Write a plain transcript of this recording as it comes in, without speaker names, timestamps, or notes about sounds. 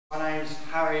name's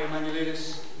Harry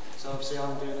Manuelidis, so obviously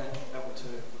I'm doing a level 2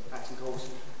 acting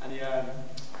course, and the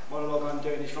monologue I'm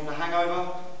doing is from The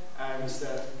Hangover, and it's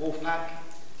the Wolf Pack,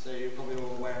 so you're probably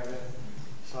all aware of it.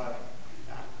 So,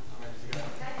 yeah, I'm ready to go.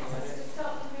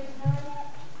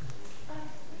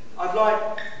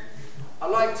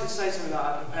 I'd like to say something that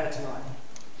I prepared tonight.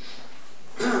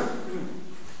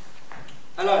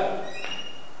 Hello,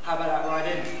 how about that ride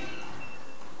in?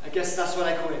 I guess that's what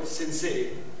they call it, Sin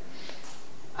City.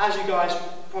 As you guys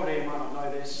probably might not know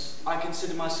this, I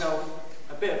consider myself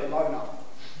a bit of a loner.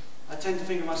 I tend to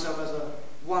think of myself as a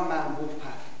one-man wolf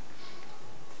pack.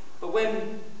 But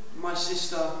when my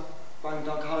sister brought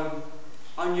Doug home,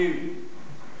 I knew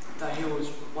that he was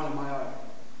one of my own.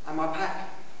 And my pack,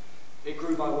 it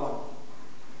grew by one.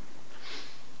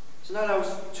 So now there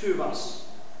was 2 of us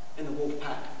in the wolf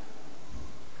pack.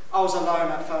 I was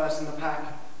alone at first in the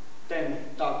pack, then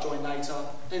Doug joined later.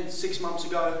 Then 6 months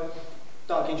ago,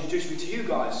 Doug introduced me to you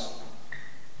guys.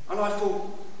 And I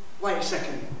thought, wait a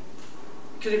second,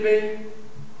 could it be?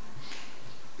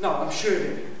 No, I'm sure of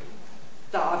it,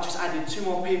 that I've just added 2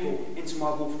 more people into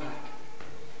my wolf pack.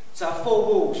 So I have 4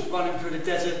 wolves running through the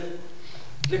desert,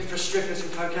 looking for strippers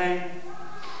and cocaine.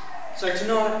 So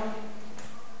tonight,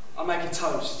 I'll make a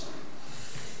toast.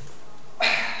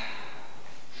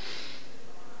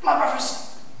 Blood brothers!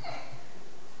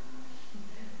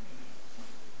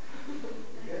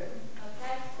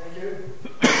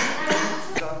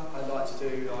 I'd like to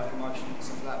do like emotion and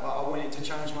stuff like that, but I wanted to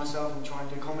challenge myself and try and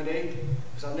do comedy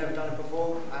because I've never done it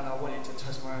before, and I wanted to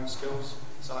test my own skills.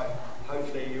 So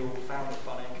hopefully you all found it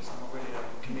funny because I'm not really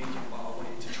a comedian, but I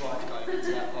wanted to try to go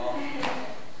into that path.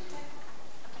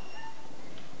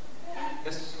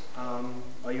 Yes.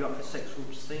 Are you up for sexual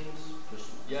scenes?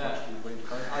 Just yeah.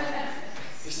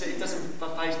 You see, it doesn't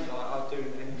faze me. Like, I'll do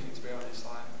anything to be honest.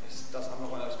 Like, I'm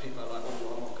not one of those people that are like,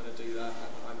 oh, I'm not going to do that. I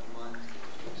have an open mind.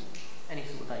 Any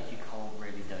sort of days you can't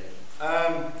really do?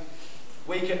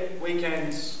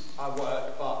 Weekends I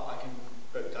work, but I can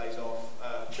book days off.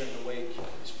 During the week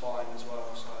is fine as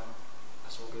well, so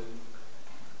that's all good.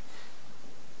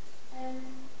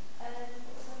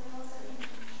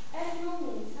 Early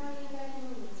mornings, how are you early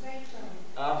mornings? Where are you from?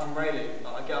 I'm from Rayleigh.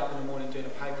 I get up in the morning doing a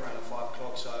paper round at 5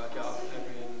 o'clock, so I get up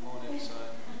every morning, so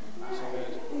that's all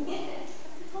good. Yeah, that's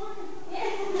the time. Yeah.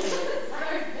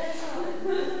 That's all.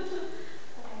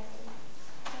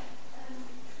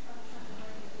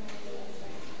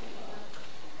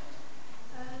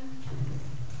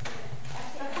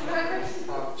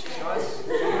 Cheers, guys.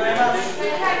 Thank you very much.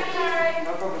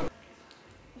 No problem.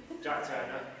 Jack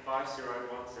Turner,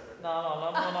 5017.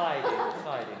 No, not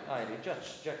ID.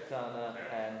 Just Jack Turner,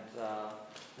 and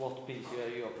what piece are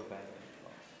you preparing?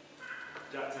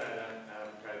 Jack Turner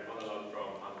played a monologue from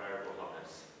Unbearable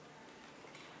Hotness.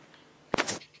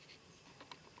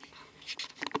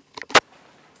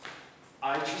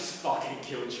 I just fucking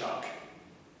killed Chuck.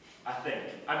 I think.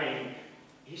 I mean,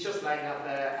 he's just laying out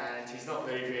there and he's not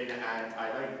moving and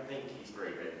I don't think he's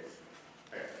breathing.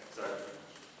 Okay, so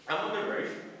I'm on the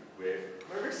roof with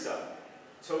Marissa,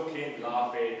 talking,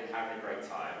 laughing, having a great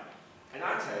time. And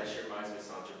I tell her she reminds me of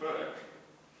Sandra Bullock.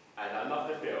 And I love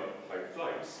the film Hope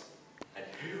Floats. And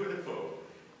who would have thought?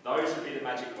 Those would be the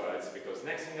magic words, because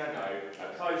next thing I know,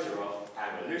 her clothes are off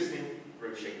and we're loosening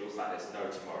roof shingles like there's no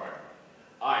tomorrow.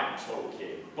 I'm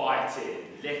talking,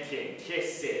 biting, licking,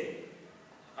 kissing.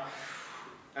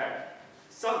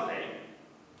 Suddenly,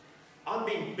 I'm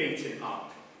being beaten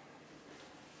up,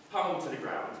 hung to the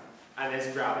ground, and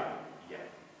there's growling. Yeah,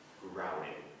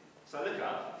 growling. So I look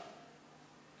up,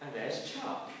 and there's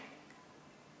Chuck.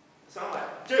 So I'm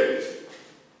like, dude,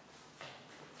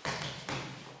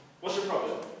 what's your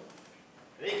problem?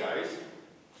 And he goes,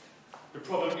 the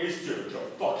problem is, dude, you're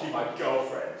fucking my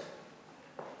girlfriend.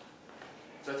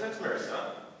 So I turn to Marissa,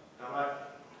 and I'm like,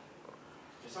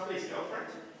 you're somebody's girlfriend?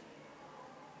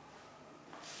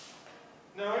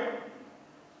 No.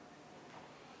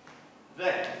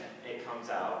 Then it comes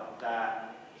out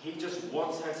that he just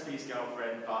wants her to be his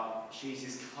girlfriend, but she's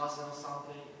his cousin or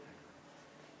something.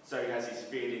 So he has his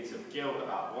feelings of guilt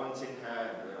about wanting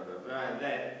her, blah, blah, blah, and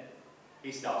then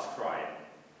he starts crying.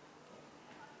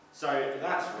 So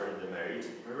that's ruined the mood.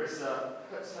 Marissa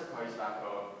puts her clothes back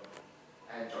on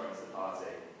and joins the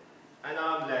party. And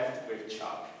I'm left with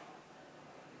Chuck.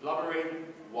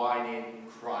 Blubbering, whining,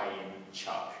 crying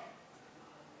Chuck.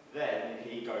 Then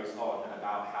he goes on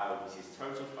about how he's his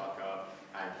total fucker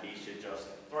and he should just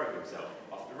throw himself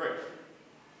off the roof.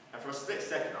 And for a split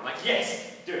second, I'm like,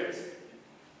 yes, do it.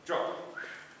 Drop.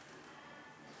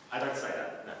 I don't say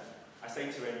that, no. I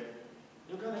say to him,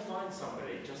 you're going to find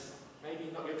somebody, just maybe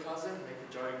not your cousin, make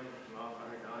a joke, laugh, I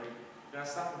don't know. Then I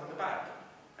slap him on the back.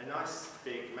 And nice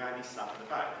big manly slap in the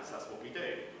back, because that's what we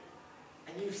do.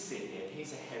 And you've seen him,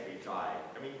 he's a heavy guy.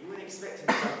 I mean, you wouldn't expect him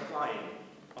to go flying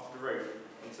off the roof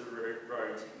into the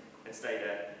road and stay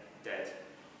there, dead.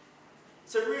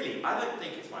 So really, I don't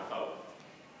think it's my fault.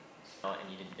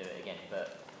 And you didn't do it again,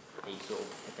 but he's sort of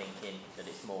thinking that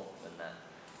it's more than that.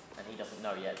 And he doesn't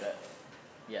know yet, but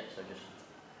yeah, so just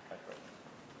go for it.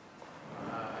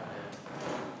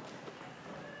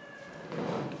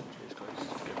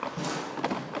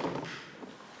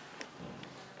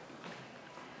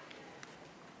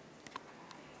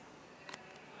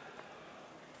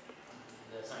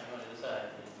 There's something you wanted to say?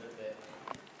 You look a bit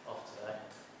off today.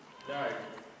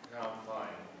 No, I'm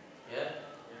fine. Yeah?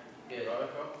 Good.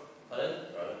 Robocop? Pardon?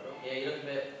 Robocop? Yeah, you look a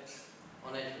bit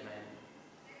on edge with me.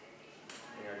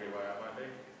 Any idea where I might be?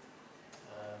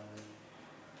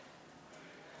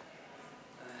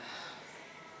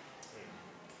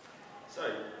 So,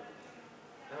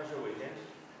 how was your weekend?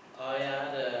 Oh yeah, I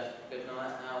had a good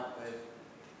night out with,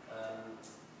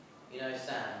 you know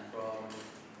Sam from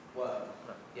work?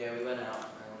 Yeah, we went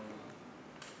out and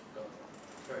got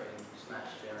pretty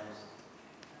smashed, to be honest.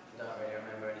 I don't really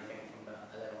remember anything from about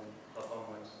 11 o'clock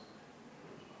onwards.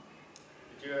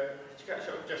 Did you catch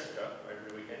up with Jessica over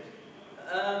the weekend?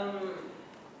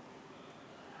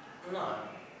 No.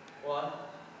 Why?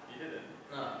 You didn't?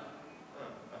 No. Oh,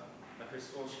 I could have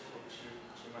sworn she thought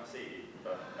she might see you,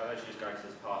 but I know she was going to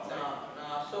this party. No,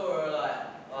 I saw her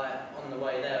like on the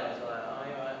way there. I was like, "Oh,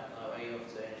 you alright? Like, where are you off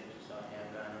to?" And she was just like, "Yeah,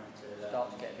 I'm going off to." Start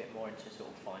to get a bit more into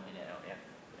sort of finding it out, yeah.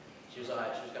 She was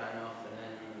going off, and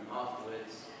then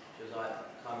afterwards, she was like,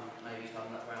 maybe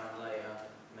come round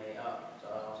later, meet up." So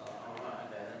I was like, "Oh, right,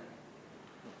 okay then."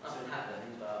 Nothing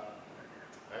happened, but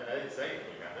I didn't say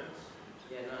anything happened.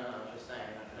 yeah, no, I was just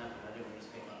saying nothing happened. I didn't want you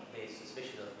to think like be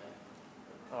suspicious of me.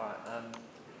 Alright, I'm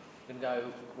going to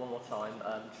go one more time.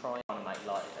 Try and make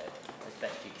light of it as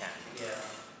best you can. Yeah.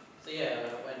 So yeah,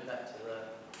 I went back to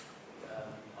the.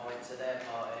 I went to their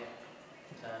party,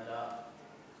 turned up,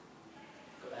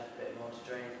 got a bit more to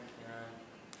drink, you know.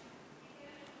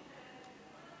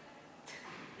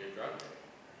 You're drunk?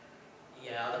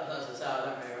 Yeah, as I say, I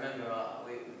don't really remember.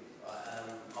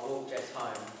 I walked Jess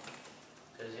home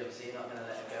because obviously you're not going to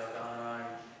let a girl go on her own.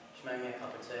 She made me a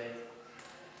cup of tea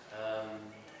and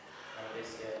a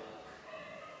biscuit.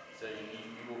 So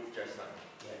you walked Jess home?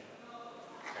 Yeah.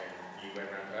 And you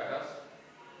went round to her house?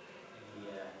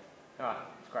 Yeah. Alright,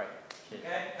 it's great. Cheers.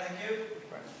 Okay, thank you.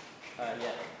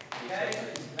 Yeah. Okay,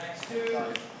 next two.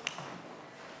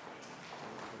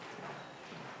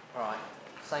 Alright,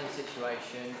 same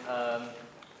situation.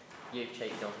 You've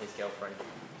cheated on his girlfriend,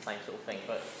 same sort of thing,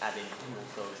 but adding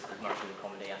also as much of the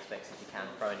comedy aspects as you can,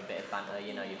 throwing a bit of banter,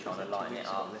 you know, you're trying to lighten it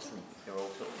up. You're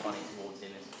all sort of funny towards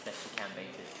him as best you can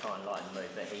be to try and lighten the mood,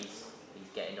 but he's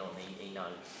getting on, he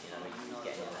knows, you know, he's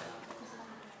getting on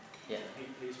there. Yeah.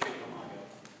 Please check on my girl.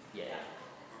 Yeah.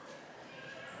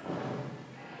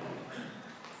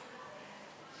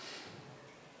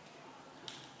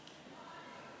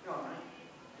 You alright, mate?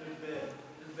 A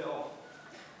little bit off.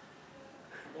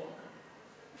 What?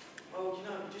 Well, you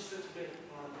know, it just looks a bit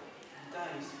like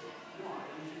dazed. You alright,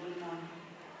 if you wouldn't mind.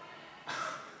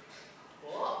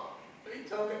 What? What are you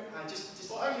talking?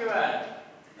 Just What have you had?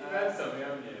 You've had something,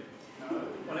 haven't you? No.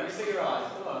 Well, let me see your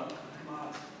eyes. Come on. Come on.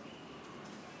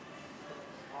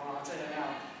 Oh, I'll tell you now,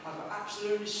 I got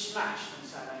absolutely smashed on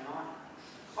Saturday night.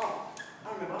 Oh,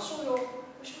 I remember, I saw your,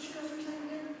 what's your girlfriend's name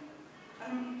again?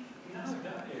 No,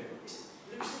 don't you? Is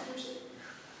it Lucy?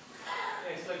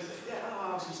 Yeah, it's Lucy. Yeah,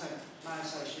 I was going to say, man,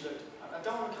 say she looked, I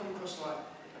don't want to come across like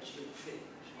she looked fit.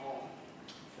 Oh,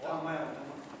 done well, done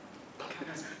well.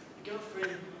 Your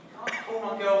girlfriend, I can't call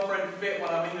my girlfriend fit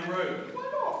while I'm in the room. why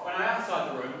not? When I'm outside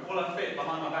the room, call her fit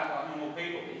behind my back like normal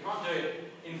people. But you can't do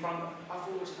it in front of me. I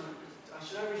thought it was kind of, I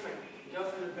should everything. Your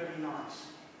girlfriend looked very nice.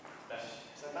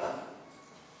 Is that better?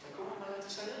 Is that cool? Am I allowed to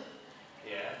say that?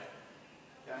 Yeah.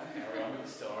 Yeah. Carry on with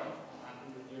the story. What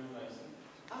happened with you and Lucy?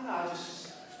 Oh no, I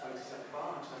just spoke to the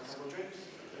bar, I just had a couple of drinks,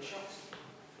 a couple of shots.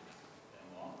 Then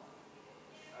what?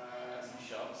 Some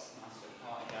shots. Nice little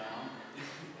party going on.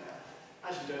 Yeah.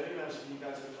 As you do, you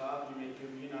go to the club, you meet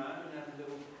people you know, and have a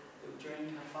little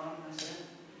drink, have fun, that's it.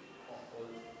 What was?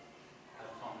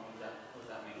 Have fun. What does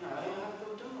that mean? No, you have a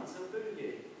little dance, a little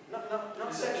boogie. Not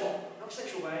Is it sexual, not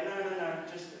sexual way, no,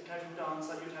 just a casual dance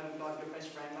like you'd have with like your best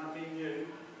friend, like me and you.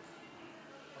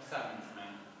 What's that mean to me?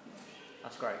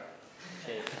 That's great.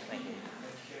 Cheers, thank you.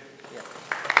 Yeah.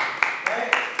 Okay.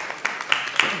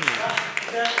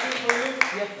 Is that good for you?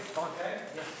 Yeah, it's fine. Okay.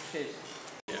 Yeah, cheers.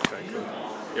 Yeah, okay, cool.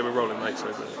 Yeah, we're rolling late, so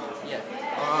Yeah.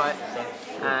 Alright,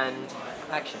 and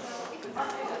action.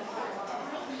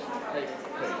 Hey,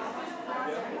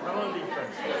 How long have you been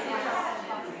friends for?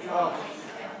 Oh,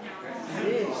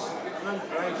 years. I've known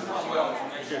for ages. Good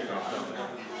friends, not for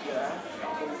them. Yeah.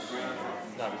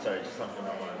 No, but sorry, just something on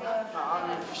my mind. No,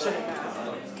 I'm sitting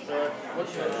now. So, what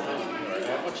did you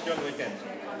do on the weekend?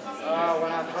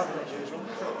 Went out clubbing as usual.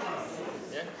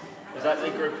 Yeah? Was that the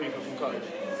group of people from college?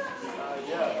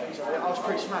 Yeah, I think so. I was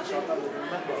pretty smashed, so I don't even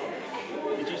remember.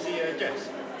 Did you see Jess?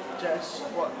 Jess?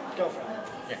 What? Girlfriend?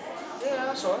 Yeah. Yeah,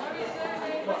 that's alright.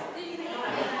 What?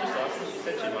 Just asked. She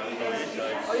said she might have told you, so...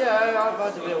 Oh yeah, I've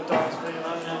had a little dance thing, you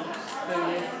know, New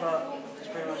Year, but it's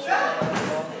pretty much it.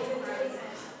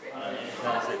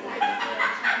 That's it.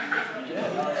 Yeah,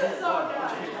 that's it.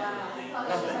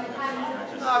 Nothing.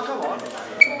 Oh, come on.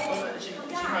 She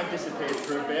kind of disappeared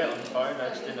for a bit on the phone. I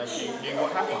just didn't know if you knew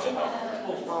what happened to her.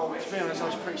 Well, to be honest, I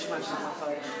was pretty smashed in my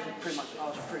face. Pretty much, I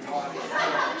was pretty high.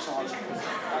 So I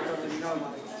don't really know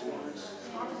much, to be honest.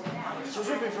 She was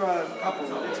with me for a couple of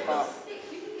minutes, but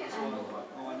that's all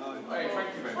I know. Hey,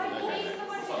 thank you, mate. Okay, mate.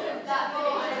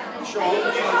 I'm sure.